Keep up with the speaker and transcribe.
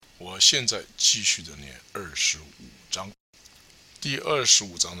我现在继续的念25章。第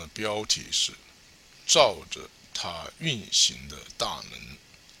25章的标题是照着他运行的大能，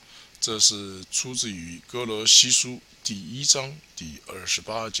这是出自于哥罗西书第1章第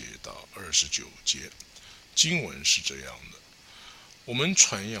28节到29节。经文是这样的：我们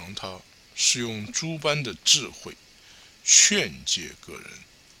传扬他是用诸般的智慧劝诫个人，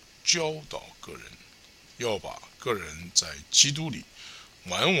教导个人，要把个人在基督里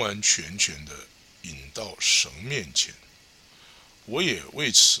完完全全的引到神面前。我也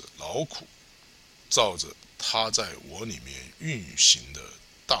为此劳苦，照着他在我里面运行的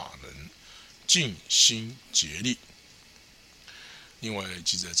大能，尽心竭力。另外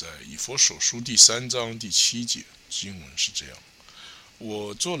记载在以弗所书第3章第7节，经文是这样：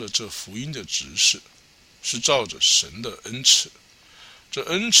我做了这福音的执事，是照着神的恩赐，这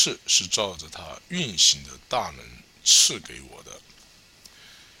恩赐是照着他运行的大能赐给我的。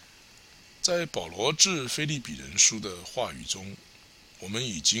在保罗致腓立比人书的话语中，我们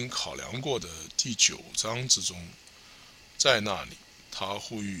已经考量过的第9章之中，在那里他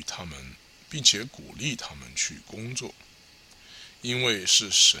呼吁他们，并且鼓励他们去工作，因为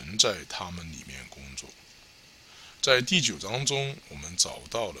是神在他们里面工作。在第9章中，我们找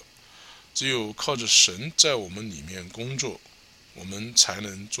到了，只有靠着神在我们里面工作，我们才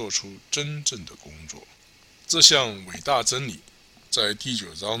能做出真正的工作。这项伟大真理在第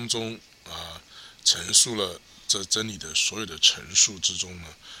9章中陈述了这真理的所有的陈述之中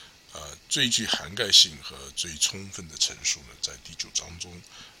呢，最具涵盖性和最充分的陈述呢，在第9章中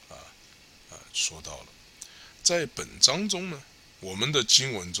说到了。在本章中呢，我们的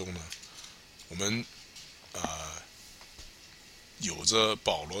经文中呢，我们有着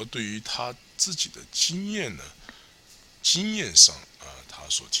保罗对于他自己的经验上他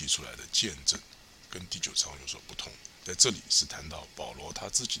所提出来的见证，跟第9章有所不同。在这里是谈到保罗他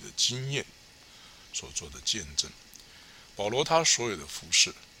自己的经验所做的见证。保罗他所有的服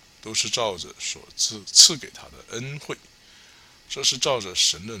事都是照着所赐给他的恩惠，这是照着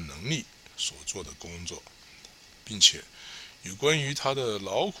神的能力所做的工作，并且有关于他的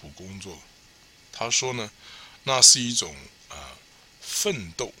劳苦工作，他说呢，那是一种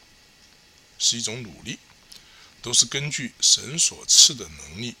奋斗，是一种努力，都是根据神所赐的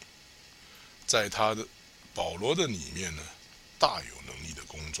能力，在他的保罗的里面呢，大有能力的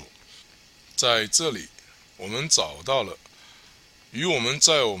工作。在这里我们找到了与我们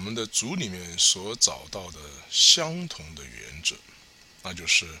在我们的主里面所找到的相同的原则，那就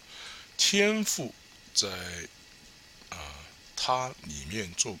是天父在他里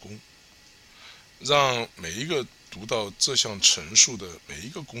面做工，让每一个读到这项陈述的每一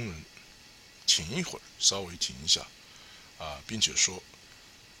个工人停一会儿，稍微停一下并且说，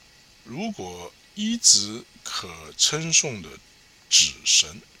如果一直可称颂的子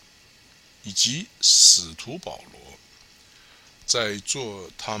神以及使徒保罗在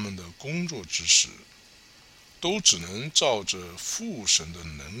做他们的工作之时，都只能照着父神的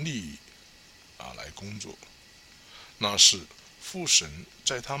能力来工作，那是父神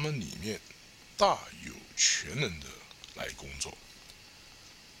在他们里面大有全能的来工作。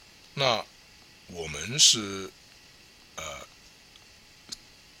那我们是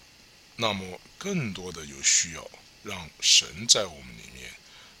那么更多的有需要让神在我们里面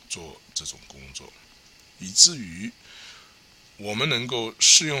做这种工作，以至于我们能够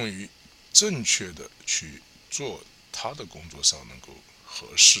适用于正确的去做他的工作上，能够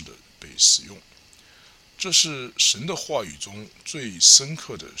合适的被使用。这是神的话语中最深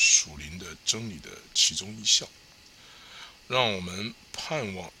刻的属灵的真理的其中一项，让我们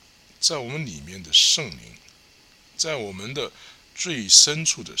盼望在我们里面的圣灵，在我们的最深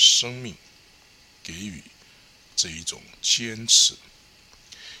处的生命给予这一种坚持，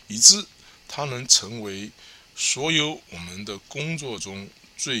以致它能成为所有我们的工作中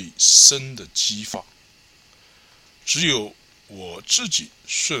最深的激发。只有我自己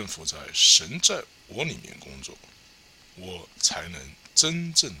顺服在神在我里面工作，我才能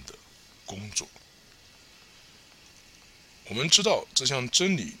真正的工作。我们知道这项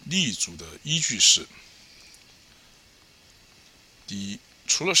真理立足的依据是：第一，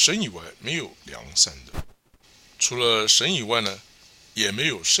除了神以外没有良善的，除了神以外呢，也没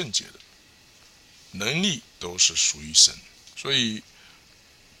有圣洁的，能力都是属于神。所以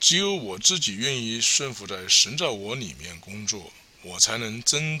只有我自己愿意顺服在神在我里面工作，我才能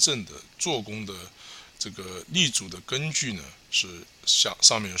真正的做工的这个立足的根据呢，是像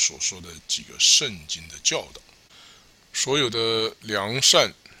上面所说的几个圣经的教导。所有的良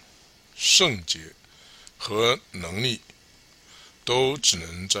善、圣洁和能力都只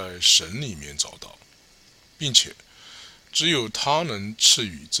能在神里面找到，并且只有他能赐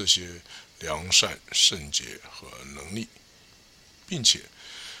予这些良善、圣洁和能力，并且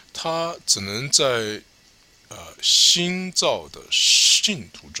他只能在新造的信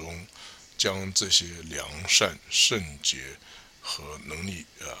徒中将这些良善、圣洁和能力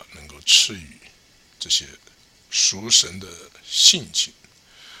能够赐予这些属神的性情。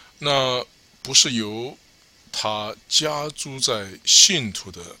那不是由他加诸在信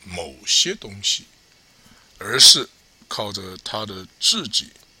徒的某些东西，而是靠着他的自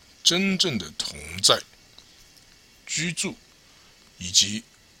己真正的同在、居住以及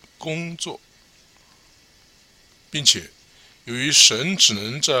工作，并且由于神只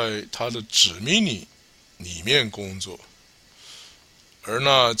能在他的子民里面工作，而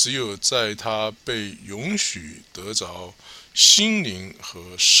那只有在他被允许得着心灵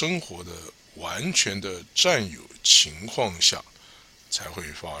和生活的完全的占有情况下才会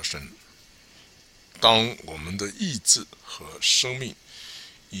发生。当我们的意志和生命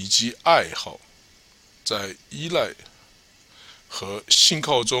以及爱好在依赖和信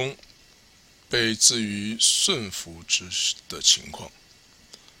靠中被置于顺服之的情况，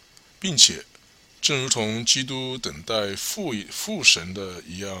并且正如同基督等待父神的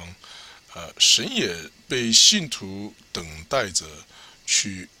一样，神也被信徒等待着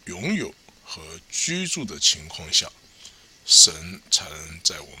去拥有和居住的情况下，神才能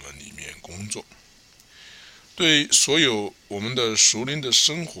在我们里面工作。对所有我们的属灵的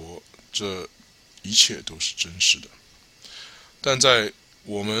生活，这一切都是真实的。但在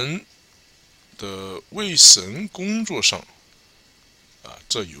我们的为神工作上，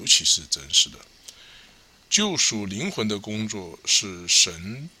这尤其是真实的。救赎灵魂的工作是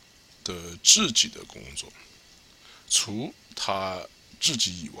神的自己的工作，除他自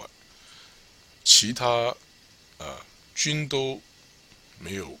己以外，其他均都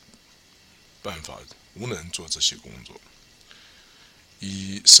没有办法，无能做这些工作。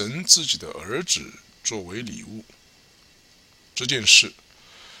以神自己的儿子作为礼物，这件事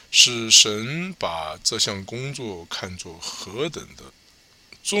是神把这项工作看作何等的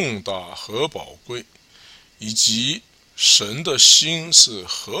重大和宝贵，以及神的心是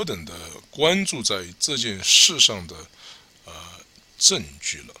何等的关注在这件事上的证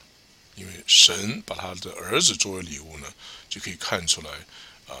据了。因为神把他的儿子作为礼物呢，就可以看出来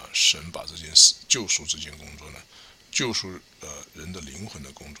神把这件事救赎这件工作呢，救赎人的灵魂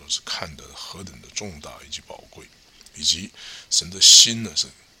的工作是看得何等的重大以及宝贵，以及神的心呢是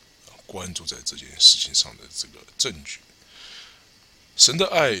关注在这件事情上的这个证据。神的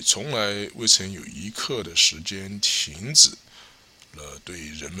爱从来未曾有一刻的时间停止了对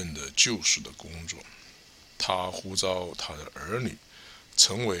人们的救赎的工作。他呼召他的儿女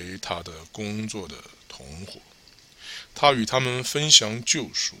成为他的工作的同伙，他与他们分享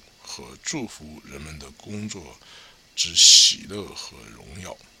救赎和祝福人们的工作之喜乐和荣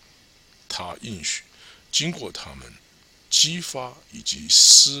耀。他应许经过他们激发以及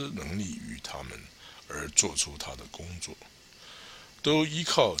施能力于他们而做出他的工作，都依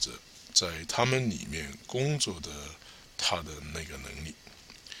靠着在他们里面工作的他的那个能力。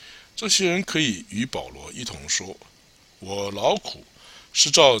这些人可以与保罗一同说，我劳苦是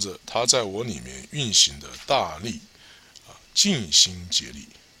照着他在我里面运行的大力尽心竭力。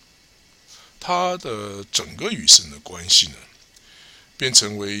他的整个与神的关系呢，便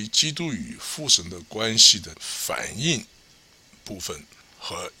成为基督与父神的关系的反应部分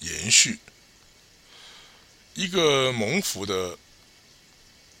和延续。一个蒙福的、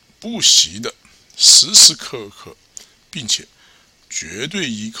不息的、时时刻刻，并且绝对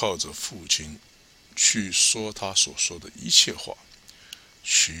依靠着父亲去说他所说的一切话，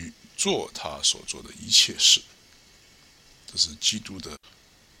去做他所做的一切事。这是基督的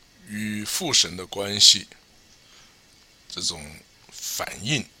与父神的关系，这种反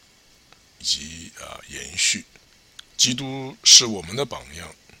应以及延续。基督是我们的榜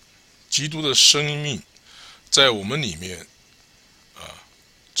样，基督的生命在我们里面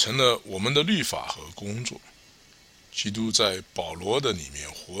成了我们的律法和工作。基督在保罗的里面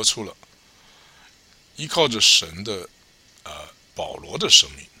活出了依靠着神的保罗的生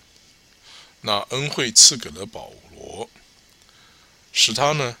命。那恩惠赐给了保罗，使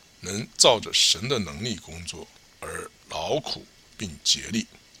他呢能照着神的能力工作，而劳苦并竭力。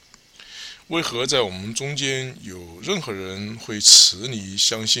为何在我们中间有任何人会迟疑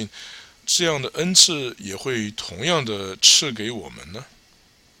相信这样的恩赐也会同样的赐给我们呢？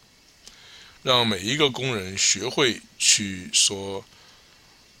让每一个工人学会去说，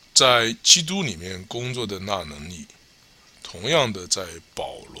在基督里面工作的那能力，同样的在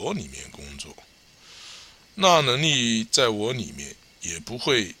保罗里面工作。那能力在我里面也不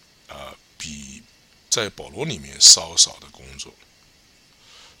会比在保罗里面稍稍的工作。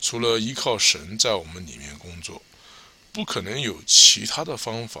除了依靠神在我们里面工作，不可能有其他的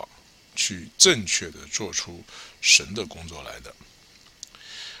方法去正确的做出神的工作来的。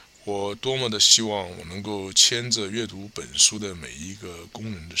我多么的希望我能够牵着阅读本书的每一个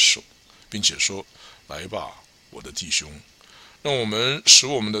工人的手，并且说：来吧，我的弟兄，让我们使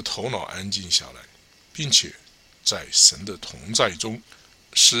我们的头脑安静下来，并且在神的同在中，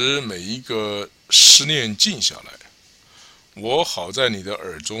使每一个思念静下来。我好在你的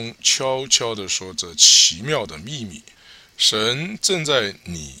耳中悄悄地说这奇妙的秘密。神正在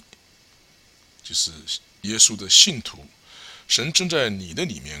你，就是耶稣的信徒，神正在你的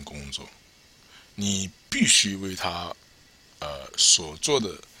里面工作，你必须为他所做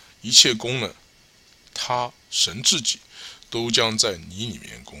的一切功呢，神自己都将在你里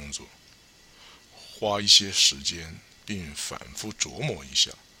面工作。花一些时间并反复琢磨一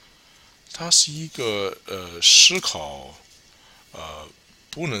下，它是一个思考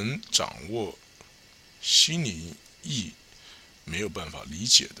不能掌握心理意没有办法理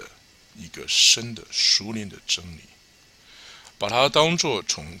解的一个深的属灵的真理，把它当作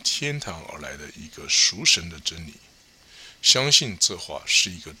从天堂而来的一个属神的真理，相信这话是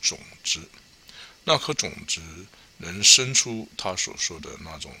一个种子，那颗种子能生出他所说的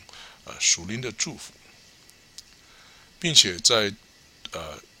那种属灵的祝福，并且在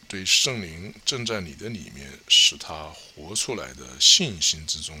对圣灵正在你的里面使他活出来的信心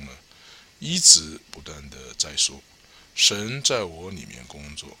之中呢，一直不断的在说：神在我里面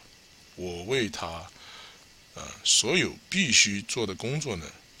工作，我为他所有必须做的工作呢，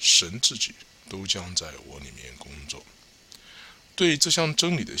神自己都将在我里面工作。对这项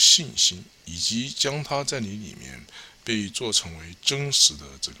真理的信心，以及将它在你里面被做成为真实的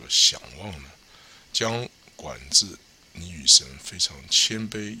这个想望呢，将管制你与神非常谦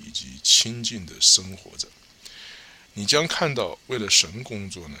卑以及亲近的生活着。你将看到为了神工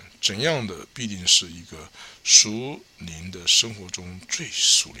作呢，怎样的必定是一个属灵的生活中最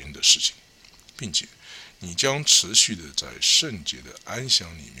属灵的事情，并且你将持续的在圣洁的安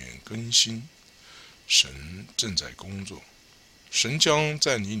详里面更新。神正在工作，神将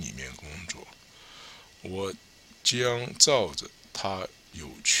在你里面工作，我将照着他有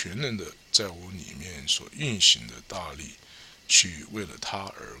全能的在我里面所运行的大力，去为了他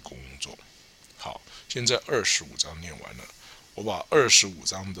而工作。好，现在25章念完了，我把25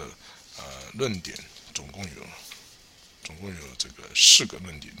章的论点总共有这个4个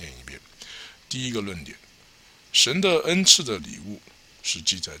论点念一遍。第一个论点，神的恩赐的礼物是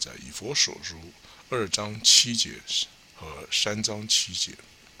记载在以弗所书2章7节和3章7节。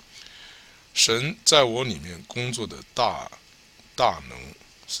神在我里面工作的大能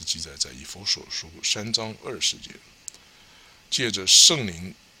是记载在以弗所书3章20节，借着圣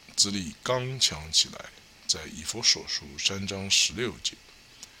灵之力刚强起来，在以弗所书3章16节。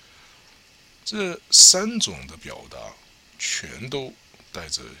这3种的表达全都带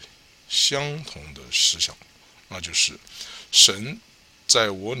着相同的思想，那就是神在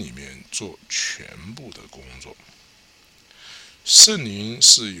我里面做全部的工作。圣灵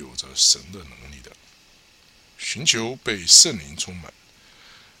是有着神的能力的，寻求被圣灵充满，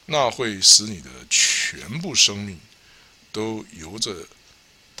那会使你的全部生命都由着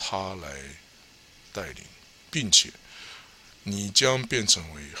他来带领，并且你将变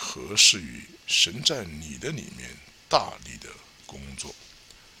成为合适于神在你的里面大力的工作。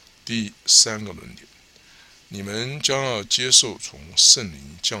第3个论点，你们将要接受从圣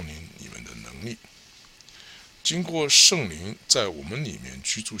灵降临你们的能力，经过圣灵在我们里面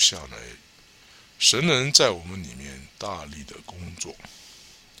居住下来，神能在我们里面大力的工作。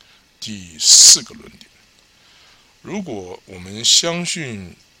第4个论点，如果我们相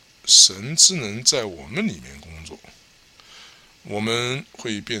信神之能在我们里面工作，我们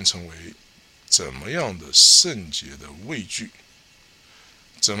会变成为怎么样的圣洁的畏惧，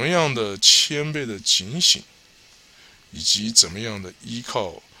怎么样的谦卑的警醒，以及怎么样的依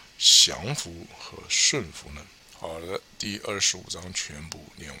靠降服和顺服呢？好了，第25章全部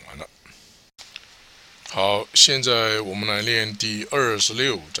念完了。好，现在我们来念第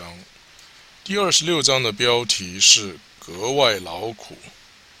26章。第26章的标题是格外劳苦，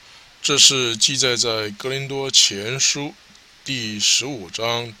这是记载在哥林多前书第15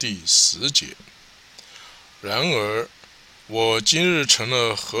章第10节。然而我今日成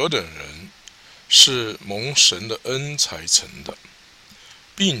了何等人，是蒙神的恩才成的，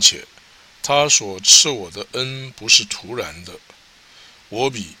并且他所赐我的恩不是突然的，我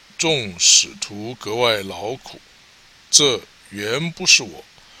比众使徒格外劳苦，这原不是我，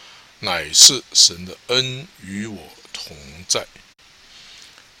乃是神的恩与我同在。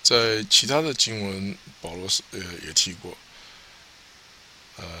在其他的经文，保罗也提过，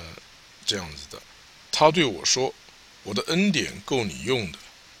这样子的，他对我说：“我的恩典够你用的，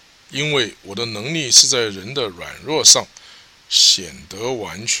因为我的能力是在人的软弱上显得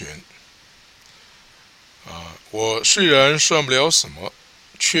完全。”我虽然算不了什么，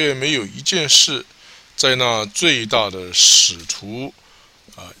却没有一件事在那最大的使徒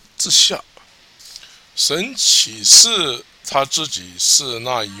之下。神启示他自己是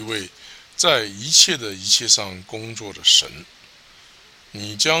那一位在一切上工作的神。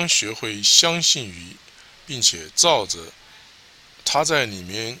你将学会相信于，并且照着他在你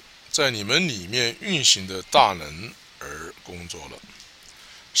们里面运行的大能而工作了。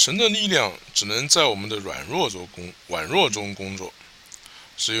神的力量只能在我们的软弱中工作。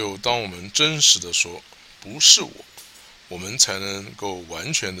只有当我们真实的说不是我们才能够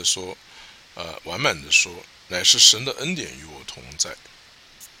完全的说，完满的说，乃是神的恩典与我同在。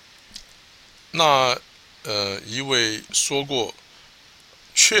那一位说过，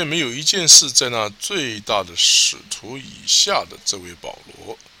却没有一件事在那最大的使徒以下的这位保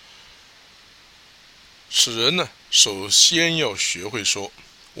罗，使人呢，首先要学会说，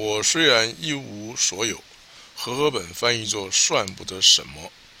我虽然一无所有，和合本翻译作算不得什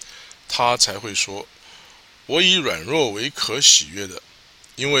么，他才会说，我以软弱为可喜悦的，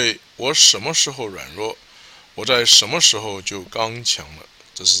因为我什么时候软弱，我在什么时候就刚强了。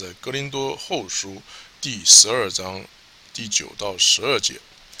这是在哥林多后书第12章第9到12节。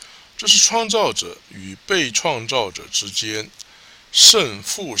这是创造者与被创造者之间，圣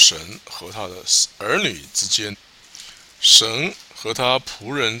父神和他的儿女之间，神和他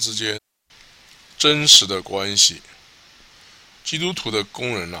仆人之间真实的关系。基督徒的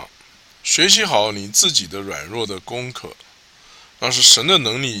工人啊，学习好你自己的软弱的功课，那是神的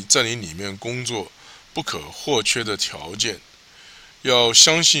能力在你里面工作不可或缺的条件。要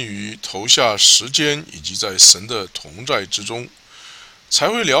相信于投下时间，以及在神的同在之中，才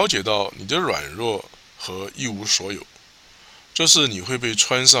会了解到你的软弱和一无所有。这是你会被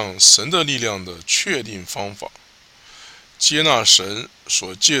穿上神的力量的确定方法。接纳神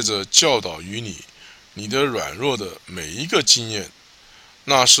所借着教导于你的软弱的每一个经验，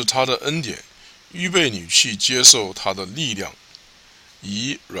那是他的恩典，预备你去接受他的力量，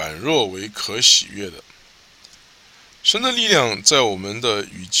以软弱为可喜悦的。神的力量在我们的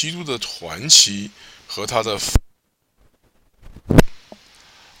与基督的团契和他的。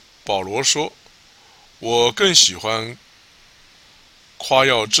保罗说，我更喜欢夸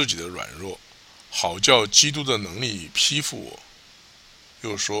耀自己的软弱，好叫基督的能力披覆我。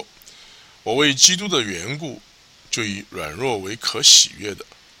又说，我为基督的缘故，就以软弱为可喜悦的，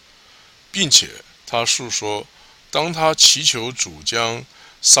并且他述说，当他祈求主将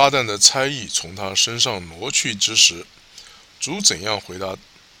撒旦的差役从他身上挪去之时，主怎样回答？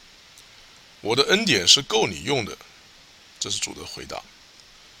我的恩典是够你用的。这是主的回答。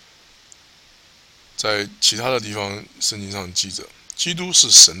在其他的地方，圣经上记着，基督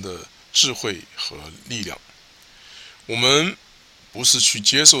是神的智慧和力量。我们不是去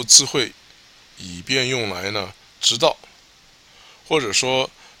接受智慧，以便用来呢知道，或者说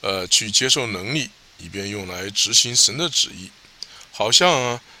去接受能力，以便用来执行神的旨意，好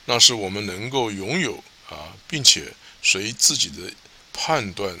像那是我们能够拥有并且随自己的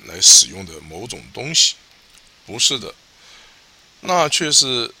判断来使用的某种东西。不是的，那却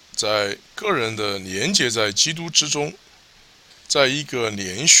是在个人的连结在基督之中，在一个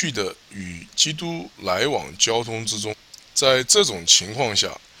连续的与基督来往交通之中。在这种情况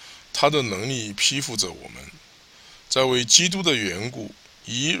下，他的能力披覆着我们，在为基督的缘故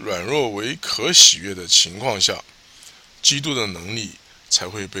以软弱为可喜悦的情况下，基督的能力才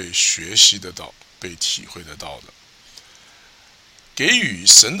会被学习得到，被体会得到的。给予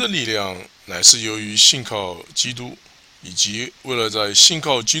神的力量，乃是由于信靠基督，以及为了在信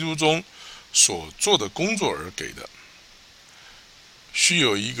靠基督中所做的工作而给的。需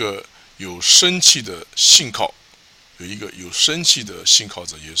有一个有生气的信靠，有一个有生气的信靠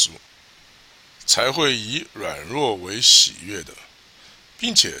着耶稣，才会以软弱为喜悦的，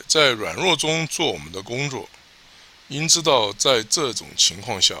并且在软弱中做我们的工作。应知道，在这种情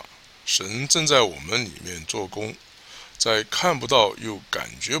况下，神正在我们里面做工，在看不到又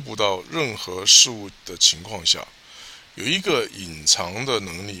感觉不到任何事物的情况下，有一个隐藏的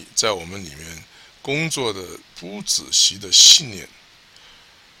能力在我们里面工作的不仔细的信念。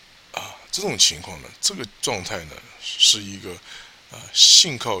这种情况呢，这个状态呢，是一个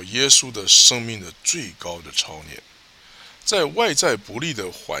信靠耶稣的生命的最高的操练。在外在不利的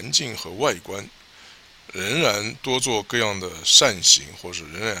环境和外观，仍然多做各样的善行，或是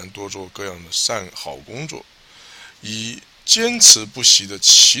仍然多做各样的好工作，以坚持不息的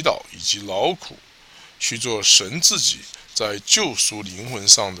祈祷以及劳苦，去做神自己在救赎灵魂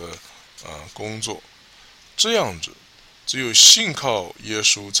上的工作。这样子，只有信靠耶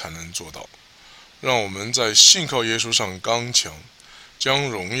稣才能做到。让我们在信靠耶稣上刚强，将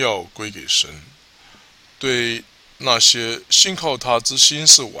荣耀归给神。对那些信靠他之心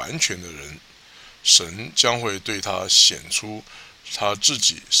是完全的人，神将会对他显出他自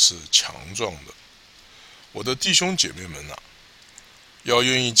己是强壮的。我的弟兄姐妹们啊，要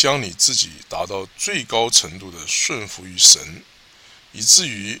愿意将你自己达到最高程度的顺服于神，以至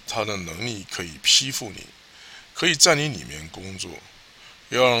于他的能力可以披覆你，可以在你里面工作。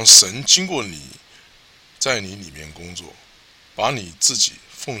要让神经过你，在你里面工作，把你自己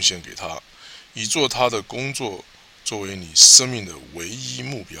奉献给他，以做他的工作作为你生命的唯一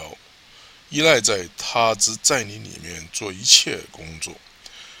目标，依赖在他之在你里面做一切工作，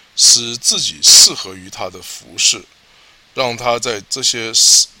使自己适合于他的服事，让他在这些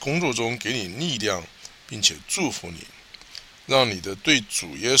工作中给你力量，并且祝福你，让你的对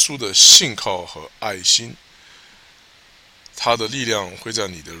主耶稣的信靠和爱心，他的力量会在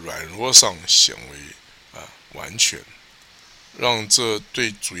你的软弱上显为完全。让这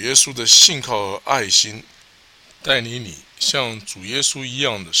对主耶稣的信靠和爱心带领你像主耶稣一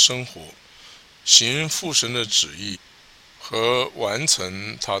样的生活，行父神的旨意和完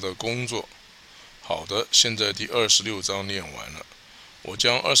成他的工作。好的，现在第26章念完了，我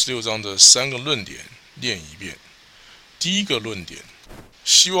将26章的3个论点念一遍。第一个论点，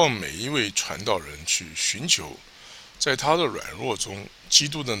希望每一位传道人去寻求在他的软弱中基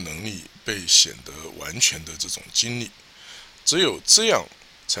督的能力被显得完全的这种经历，只有这样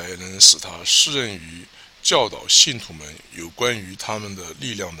才能使他适任于教导信徒们有关于他们的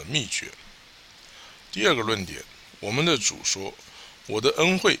力量的秘诀。第二个论点，我们的主说，我的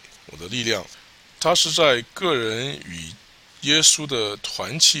恩惠，我的力量，他是在个人与耶稣的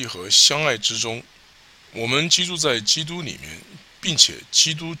团契和相爱之中，我们居住在基督里面，并且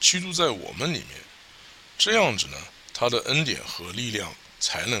基督居住在我们里面，这样子呢，他的恩典和力量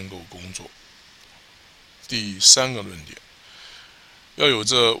才能够工作。第三个论点，要有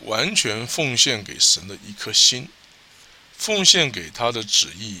着完全奉献给神的一颗心，奉献给他的旨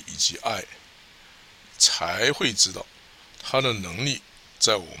意以及爱，才会知道他的能力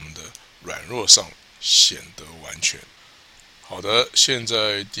在我们的软弱上显得完全。好的，现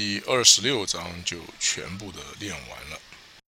在第26章就全部的念完了。